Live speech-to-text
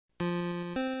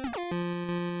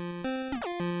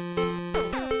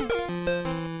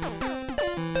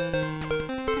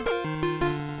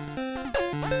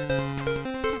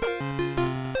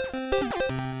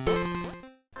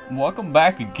welcome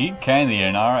back to Geek Candy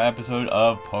in our episode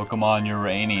of Pokemon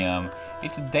Uranium.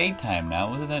 It's daytime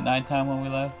now, wasn't it nighttime when we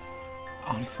left?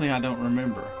 Honestly, I don't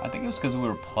remember. I think it was because we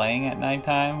were playing at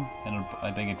nighttime, and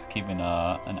I think it's keeping an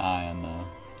eye on the...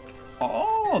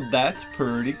 Oh, that's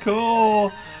pretty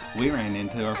cool. We ran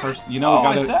into our first... You know, oh,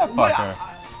 we gotta, it's that fucker.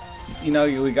 You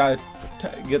know, we gotta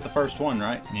get the first one,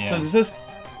 right? Yeah. So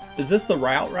is this the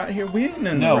route right here? We ain't in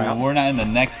the route. No, we're not in the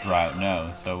next route,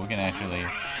 no. So we can actually...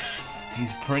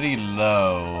 He's pretty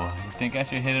low. You think I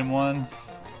should hit him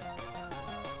once?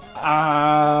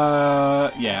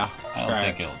 Yeah. I don't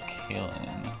think it'll kill him.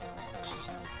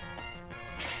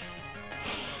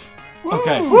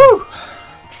 Okay. Woo!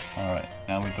 Alright,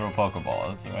 now we throw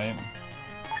Pokeballs, right?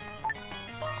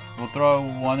 We'll throw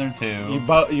one or two.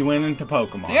 You went into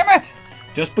Pokemon. Damn it!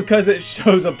 Just because it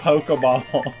shows a Pokeball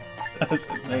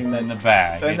doesn't mean that's in the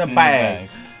bag. It's in the bag.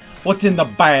 What's in the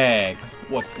bag?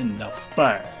 What's in the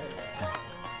bag?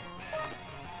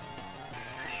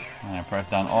 And I press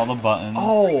down all the buttons.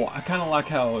 Oh, I kind of like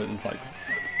how it was like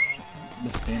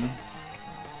this spinning.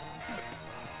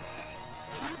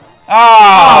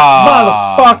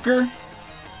 Ah! Motherfucker!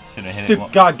 Should I hit Stupid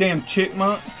it? Goddamn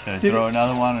chipmunk! Should I throw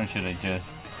another one, or should I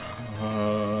just?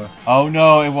 Uh. Oh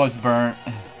no, it was burnt.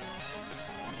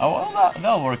 Oh well,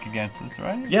 that'll work against us,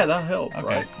 right? Yeah, that'll help.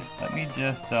 Okay. Right? Let me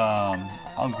just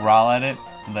I'll growl at it.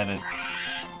 And let it.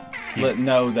 Let it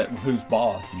know that who's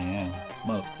boss. Yeah.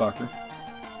 Motherfucker.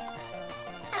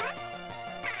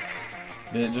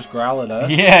 Did it just growl at us?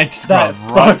 Yeah, it just that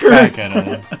growled right fucker. back at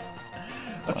us.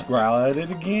 Let's growl at it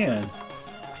again.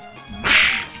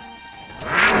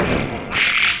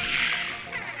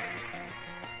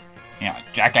 Yeah,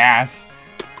 jackass.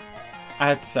 I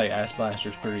have to say, Ass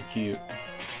Blaster's pretty cute.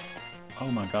 Oh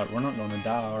my god, we're not gonna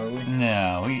die, are we?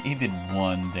 No, he did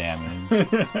 1 damage.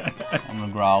 I'm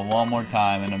gonna growl one more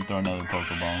time and then throw another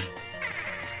Pokeball.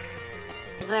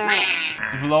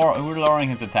 We're lowering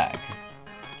his attack.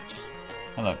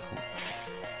 Hello.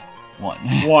 1.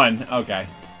 1, okay.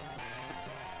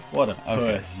 What a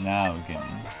Okay, puss. now we can...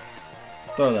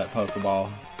 Throw that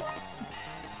Pokeball.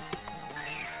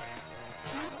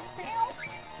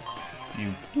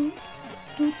 You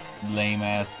lame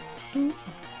ass.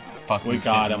 Fucking We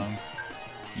got him. chipmunk.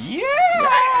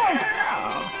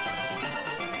 Yeah!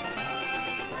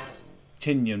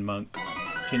 Chinyan Monk.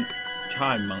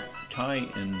 Chine Monk.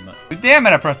 Chine Monk. Damn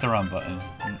it, I pressed the wrong button.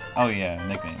 Oh yeah,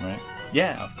 nickname, right?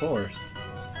 Yeah, of course.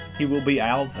 He will be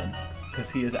Alvin. Because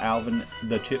he is Alvin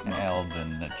the Chipmunk.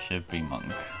 Alvin the Chippy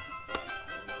Monk.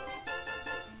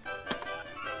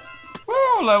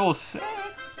 Woo, level 6!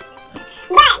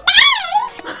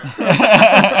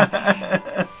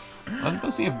 Let's go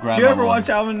see if Grandma... Did you ever watch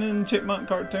Alvin and the Chipmunk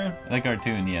cartoon? The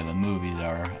cartoon, yeah, the movies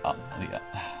are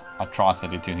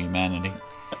atrocity to humanity.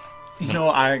 You know,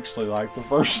 I actually like the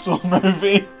first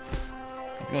movie.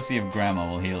 Let's go see if Grandma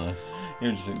will heal us.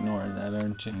 You're just ignoring that,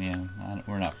 aren't you? Yeah,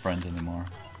 we're not friends anymore.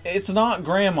 It's not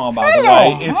Grandma, by the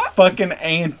way. It's fucking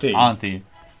Auntie. Auntie.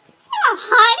 Oh,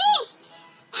 honey.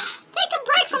 Take a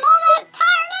break from all that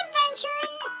tired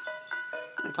adventuring.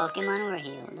 The Pokemon were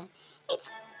healed. It's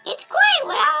quite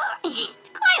what I hear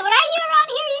around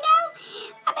here, you know.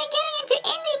 I've been getting into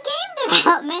indie game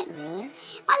development. Really?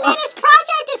 My latest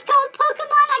project is called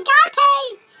Pokemon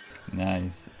Agate.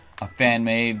 Nice. A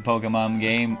fan-made Pokemon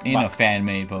game in a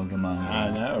fan-made Pokemon game.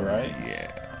 I know, right?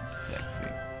 Yeah, sexy.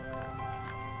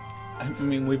 I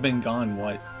mean, we've been gone,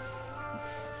 what,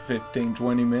 15,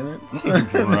 20 minutes?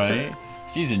 Right?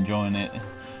 She's enjoying it.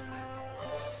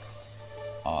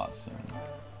 Awesome.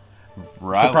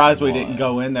 Surprised we didn't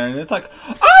go in there, and it's like,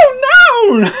 oh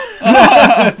no!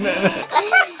 The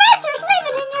professor's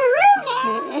living in your room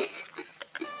now.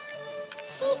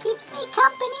 He keeps me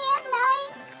company at night.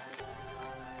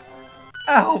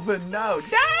 Alvin, no.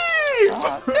 Dave!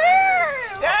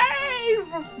 Dave!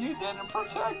 You didn't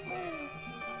protect me.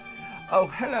 Oh,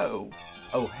 hello.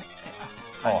 Oh,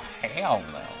 hell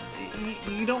no.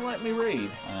 You don't let me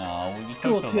read. Oh, we just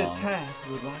School took so Tit long. Taff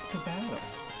would like to battle.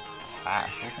 Taff?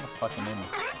 What kind of fucking name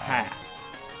is Taff? Taff.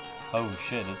 Oh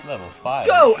shit, it's level 5.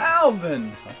 Go,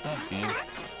 Alvin! What's up, dude?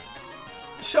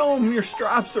 Show him your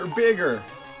stripes are bigger.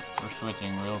 We're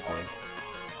switching real quick.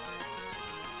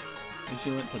 She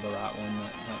went to the right one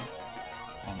that time.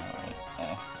 I know,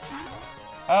 right?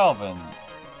 Alvin!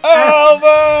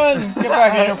 Alvin! Get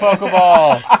back in your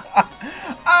Pokeball!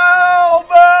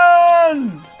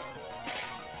 Alvin!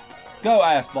 Go,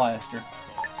 Ass Blaster.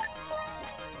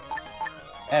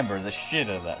 Ember the shit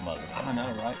out of that mother. I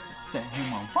know, right? Set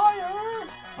him on fire!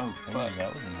 Oh, Fuck,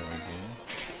 that wasn't very good.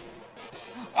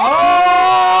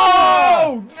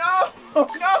 Oh! No! No!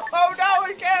 No!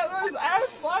 We can't lose Ass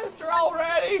Blaster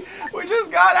already! We We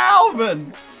just got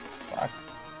Alvin. Fuck.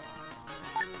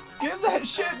 Give that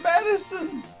shit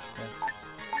medicine.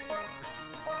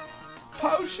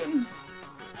 Potion.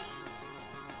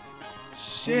 We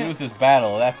Shit. lose this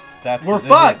battle. That's. We're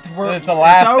fucked. This is the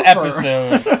last over.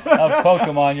 episode of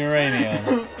Pokemon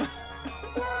Uranium.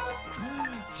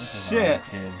 Shit.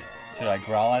 Should I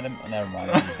growl at him? Oh, never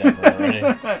mind. He's dead already.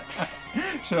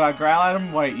 Should I growl at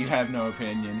him? Wait, you have no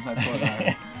opinion. That's what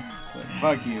I.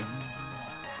 Fuck you.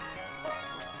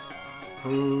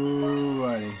 Ooh,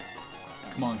 buddy.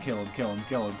 Come on, kill him, kill him,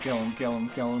 kill him, kill him, kill him,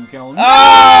 kill him, kill him.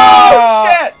 Oh!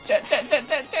 Shit! Shit, shit, shit,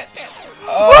 shit, shit, shit.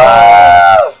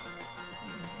 Oh!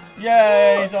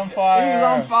 Yay, he's on fire. He's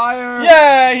on fire.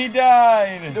 Yay, he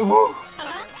died. Woo.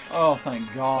 Oh,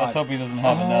 thank God. Let's hope he doesn't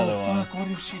have another one. Fuck, what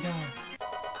if she does?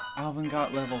 Alvin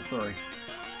got level 3.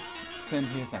 Send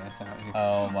his ass out here.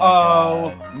 Oh my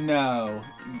God. Oh, no.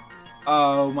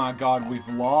 Oh my God, we've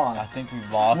lost. I think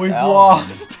we've lost We've Alvin.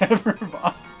 lost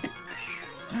everybody.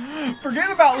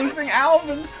 Forget about losing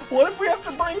Alvin. What if we have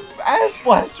to bring Ass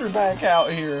Blaster back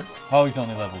out here? Oh, he's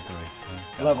only level 3.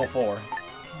 Okay. Level 4.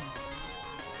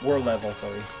 We're level 3.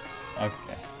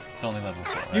 Okay. It's only level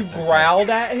 4. You That's okay.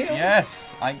 growled at him?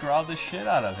 Yes, I growled the shit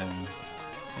out of him.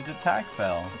 His attack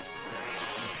fell.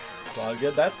 Well,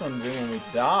 good. That's gonna do when we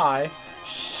die.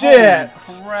 Shit!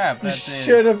 Holy crap, You that did.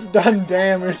 should have done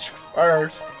damage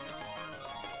first.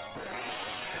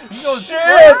 He goes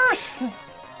Shit! first!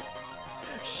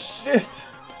 Shit!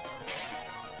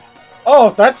 Oh,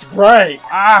 that's great!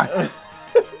 Ah!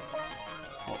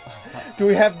 Do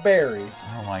we have berries?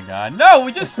 Oh my God. No,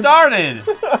 we just started!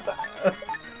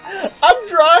 I'm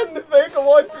trying to think of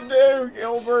what to do,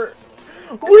 Gilbert.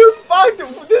 We're fucked.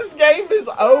 This game is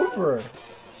over.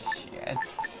 Shit.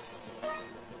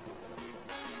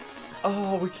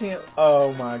 Oh, we can't.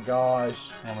 Oh my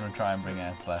gosh. I'm gonna try and bring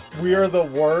Ass Blaster. We are the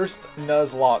worst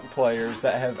Nuzlocke players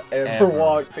that have ever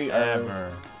walked the earth.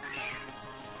 Ever.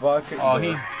 Fucking. Oh,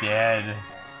 he's dead.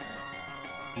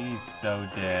 He's so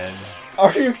dead.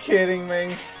 Are you kidding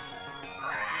me?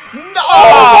 No!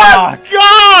 Ah! Oh my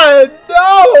God!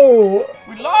 No!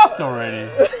 We lost already.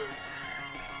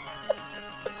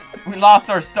 We lost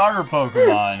our starter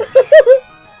Pokemon.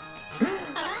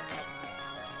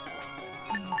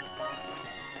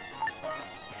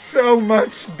 So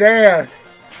much death.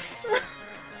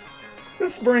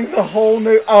 This brings a whole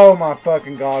new. Oh my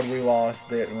fucking God! We lost,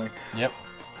 didn't we? Yep.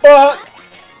 Fuck!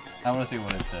 I want to see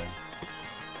what it says.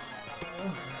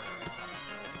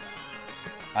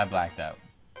 I blacked out.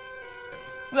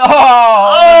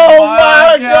 Oh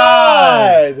my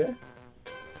God!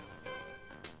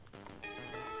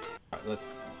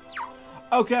 Let's.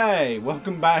 Okay,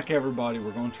 welcome back, everybody.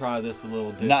 We're gonna try this a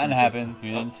little different. Nothing happened.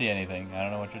 You didn't see anything. I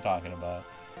don't know what you're talking about.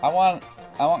 I want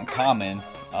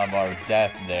comments of our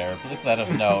death there. Please let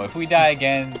us know. If we die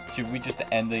again, should we just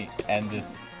end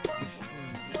this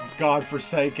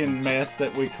godforsaken mess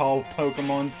that we call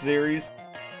Pokemon series?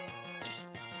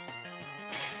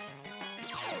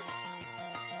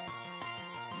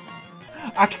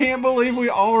 I can't believe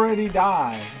we already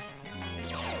died.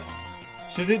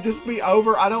 Should it just be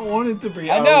over? I don't want it to be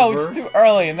over. I know, it's too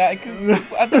early in that,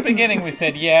 because at the beginning we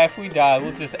said, yeah, if we die,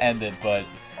 we'll just end it, but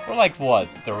we're like, what,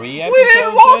 3 episodes We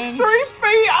didn't walk in? 3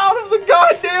 feet out of the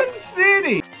goddamn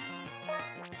city!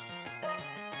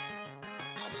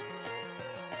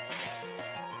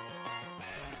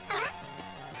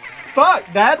 Fuck,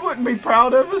 Dad wouldn't be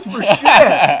proud of us for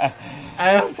shit!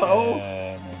 Asshole.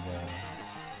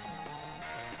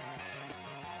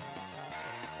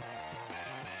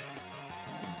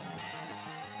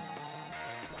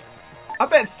 I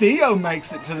bet Theo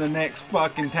makes it to the next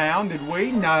fucking town. Did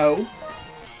we? No.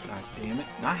 God damn it.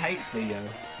 I hate Theo.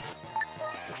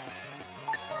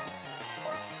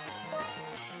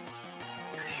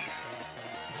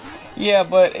 Yeah,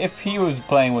 but if he was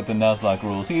playing with the Nuzlocke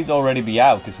rules, he'd already be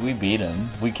out because we beat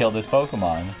him. We killed his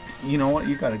Pokemon. You know what?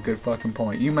 You got a good fucking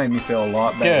point. You made me feel a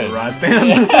lot better Good. right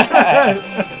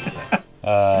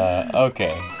then.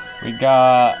 Okay. We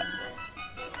got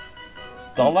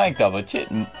the length of a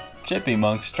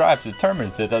Chippymunk stripes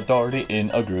determines its authority in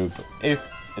a group. If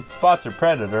it spots a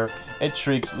predator, it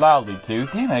shrieks loudly to...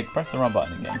 Damn it, I pressed the wrong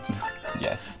button again.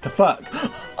 Yes. To fuck.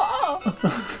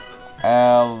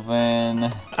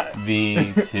 Alvin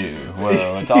V2.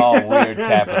 Whoa, it's all weird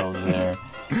capitals there.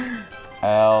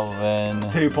 Alvin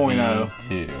 2.0.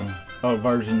 V2. Oh,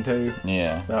 version 2?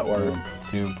 Yeah. That works.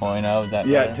 2.0, is that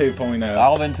Yeah, better? 2.0.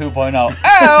 Alvin 2.0.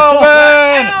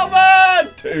 Alvin!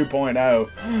 Alvin! 2.0.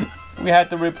 We had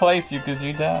to replace you because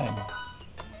you died.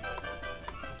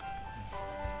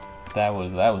 That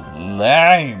was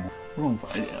lame.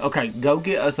 Okay, go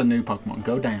get us a new Pokemon.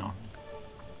 Go down.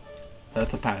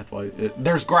 That's a pathway.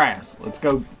 There's grass. Let's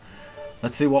go.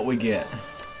 Let's see what we get.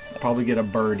 Probably get a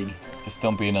birdie. Just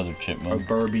don't be another A chipmunk.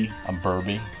 burby. A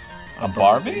Burbie. A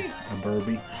Barbie? A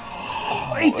burby.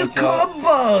 It's a cub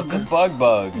bug. It's a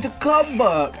bug. It's a cub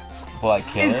bug. Will I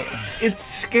kill it? It's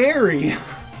scary. It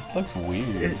looks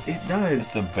weird. It does.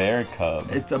 It's a bear cub.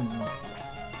 It's a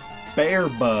bear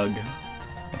bug.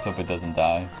 Let's hope it doesn't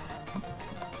die.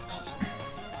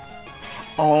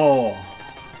 Oh.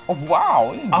 Oh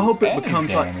wow! I hope it becomes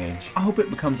damage. like. I hope it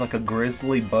becomes like a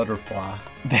grizzly butterfly.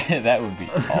 That would be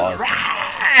awesome.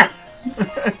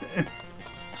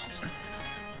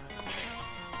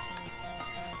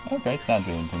 Okay, it's not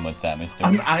doing too much damage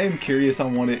to it. I am curious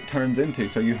on what it turns into,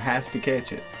 so you have to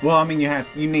catch it. Well, I mean,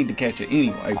 you need to catch it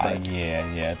anyway. But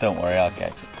Yeah. Don't worry, I'll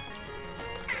catch it.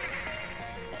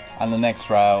 On the next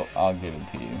route, I'll give it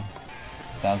to you.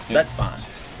 Sounds good. that's fine.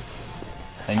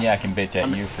 And yeah, I can bitch at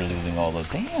you for losing all the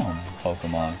damn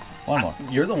Pokemon. One more.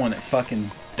 You're the one that fucking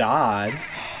died.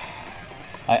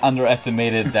 I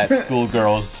underestimated that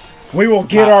schoolgirl's We will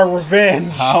get our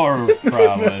revenge. power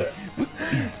prowess.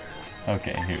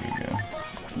 Okay, here we go.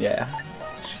 Yeah.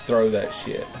 Throw that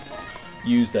shit.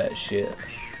 Use that shit.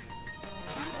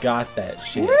 Got that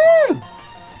shit. Woo!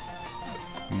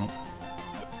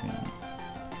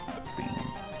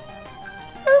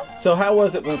 So how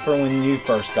was it for when you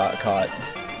first got caught,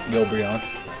 Gilbrion?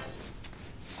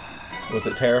 Was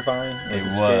it terrifying? It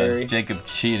was. Scary? Jacob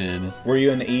cheated. Were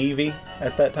you an Eevee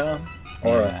at that time?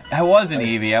 Or Yeah. I was an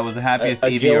Eevee. I was the happiest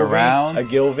Eevee Gilvy? around. A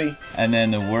Gilvy? And then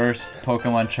the worst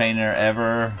Pokemon trainer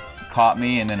ever caught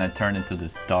me, and then I turned into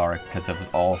this dark because I was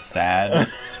all sad.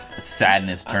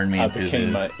 Sadness turned me into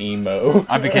became this. an emo.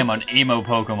 I became an emo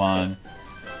Pokemon.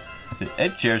 I said,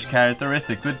 it shares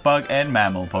characteristics with bug and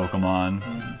mammal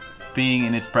Pokemon. Being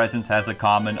in its presence has a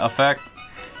common effect.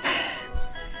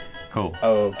 Cool.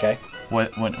 Oh, okay.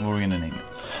 What are we gonna name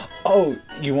it? Oh,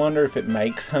 you wonder if it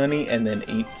makes honey and then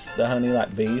eats the honey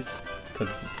like bees? Because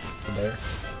it's a bear.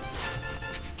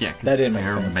 Yeah, 'cause That didn't make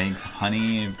bear sense. makes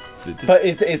honey. But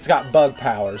it's got bug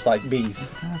powers like bees.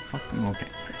 It's not fucking okay.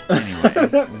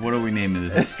 Anyway, what are we naming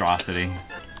this atrocity?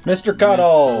 Mr.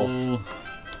 Cuddles. Mr.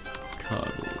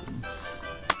 Cuddles.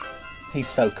 He's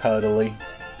so cuddly.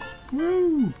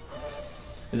 Woo!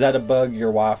 Is that a bug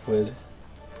your wife would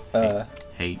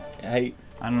Hate. hate?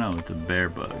 I don't know. It's a bear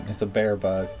bug. It's a bear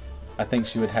bug. I think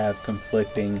she would have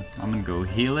conflicting. I'm gonna go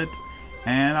heal it,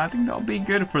 and I think that'll be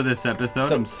good for this episode.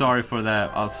 So- I'm sorry for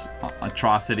that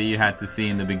atrocity you had to see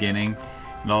in the beginning.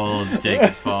 It's all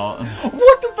Jacob's fault.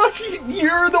 What the fuck?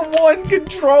 You're the one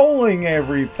controlling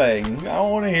everything. I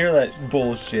don't want to hear that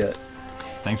bullshit.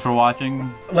 Thanks for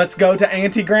watching. Let's go to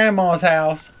Auntie Grandma's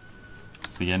house.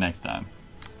 See you next time.